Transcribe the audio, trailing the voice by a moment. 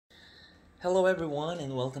Hello everyone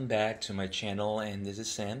and welcome back to my channel, and this is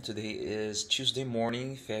Sam. Today is Tuesday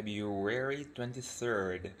morning, February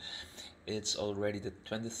 23rd. It's already the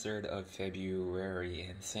 23rd of February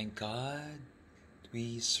and thank God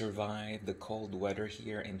we survived the cold weather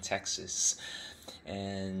here in Texas.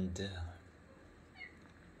 And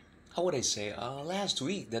how would I say, last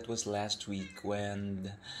week, that was last week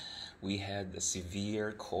when we had a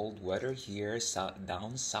severe cold weather here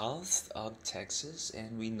down south of Texas,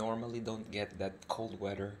 and we normally don't get that cold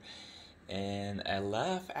weather. And I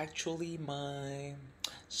left actually my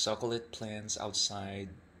succulent plants outside,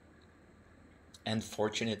 and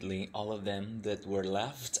fortunately, all of them that were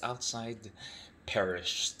left outside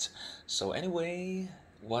perished. So anyway,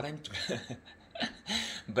 what I'm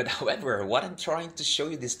but however, what I'm trying to show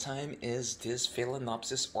you this time is this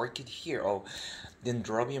Phalaenopsis orchid here,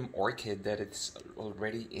 Dendrobium orchid that it's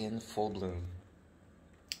already in full bloom.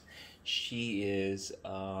 She is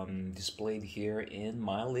displayed here in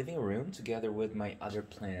my living room together with my other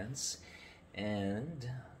plants, and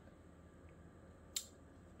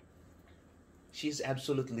she's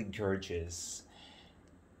absolutely gorgeous.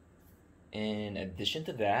 In addition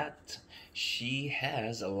to that, she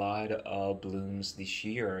has a lot of blooms this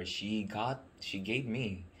year. She gave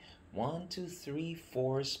me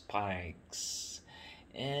 4 spikes.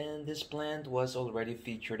 And this plant was already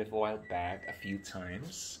featured a while back a few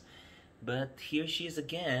times. But here she is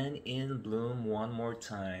again in bloom one more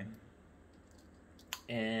time.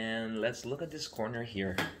 And let's look at this corner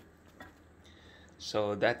here.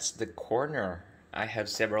 So that's the corner. I have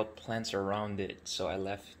several plants around it, so I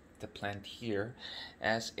left the plant here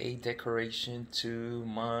as a decoration to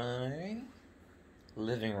my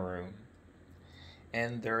living room.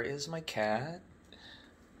 And there is my cat,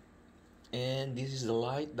 and this is the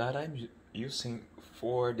light that I'm using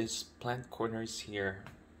for these plant corners here.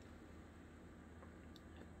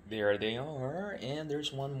 There they are, and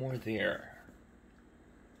there's one more there.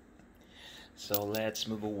 So let's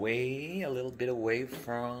move away, a little bit away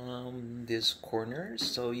from this corner,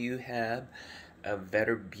 so you have a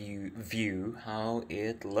better view how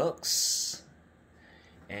it looks.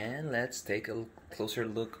 And let's take a closer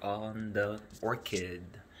look on the orchid.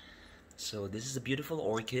 So this is a beautiful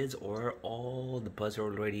orchid, or all the buds are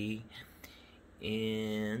already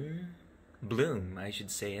in bloom, I should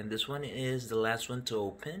say. And this one is the last one to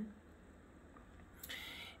open.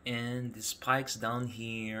 And the spikes down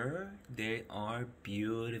here, they are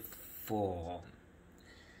beautiful.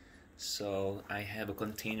 So I have a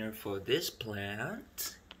container for this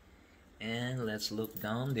plant, and let's look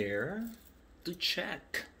down there to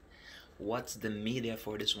check what's the media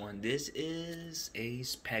for this one. This is a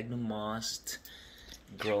sphagnum moss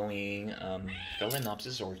growing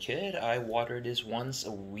Phalaenopsis orchid. I water this once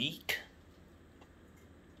a week,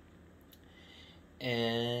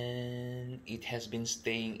 and it has been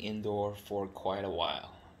staying indoor for quite a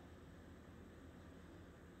while.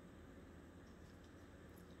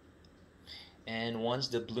 And once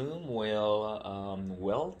the bloom will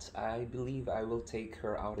wilt, I believe I will take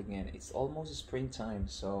her out again. It's almost springtime,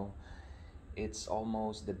 so it's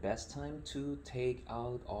almost the best time to take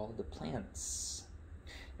out all the plants.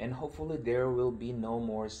 And hopefully there will be no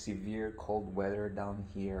more severe cold weather down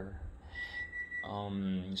here.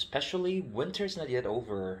 Especially winter's not yet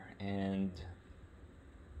over, and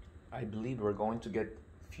I believe we're going to get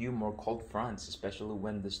a few more cold fronts, especially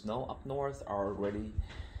when the snow up north are already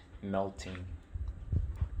melting.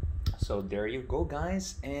 So there you go,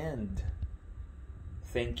 guys, and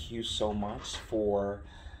thank you so much for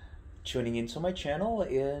tuning into my channel.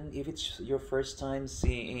 And if it's your first time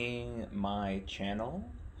seeing my channel,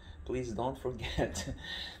 please don't forget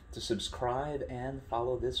to subscribe and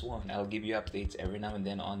follow this one. I'll give you updates every now and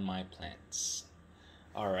then on my plants.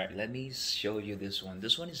 Alright, let me show you this one.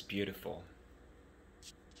 This one is beautiful.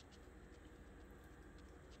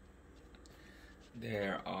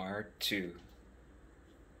 There are two.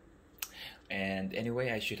 And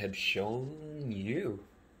anyway, I should have shown you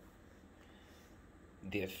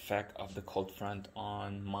the effect of the cold front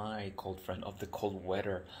on my cold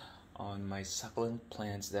weather on my succulent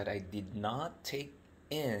plants that I did not take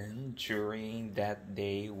in during that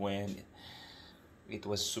day when it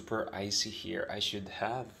was super icy here.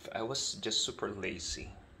 I was just super lazy.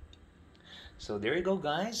 So there you go,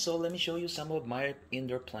 guys. So let me show you some of my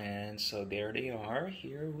indoor plants. So there they are.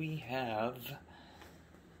 Here we have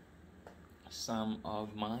some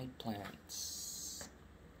of my plants.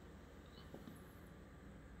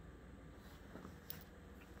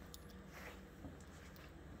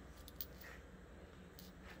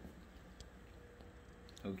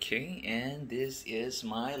 Okay, and this is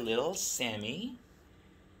my little Sammy.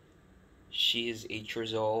 She is 8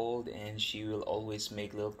 years old and she will always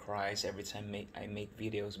make little cries every time I make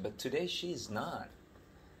videos. But today she's not.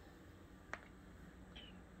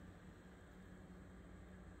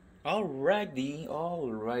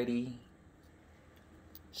 Alrighty.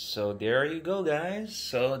 So there you go, guys.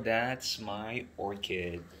 So that's my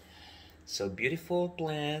orchid. So beautiful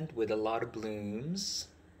plant with a lot of blooms.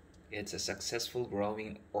 It's a successful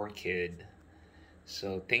growing orchid.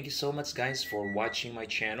 So thank you so much, guys, for watching my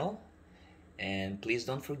channel. And please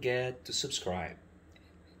don't forget to subscribe.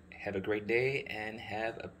 Have a great day and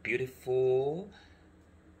have a beautiful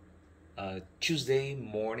Tuesday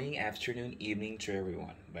morning, afternoon, evening to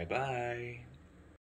everyone. Bye bye.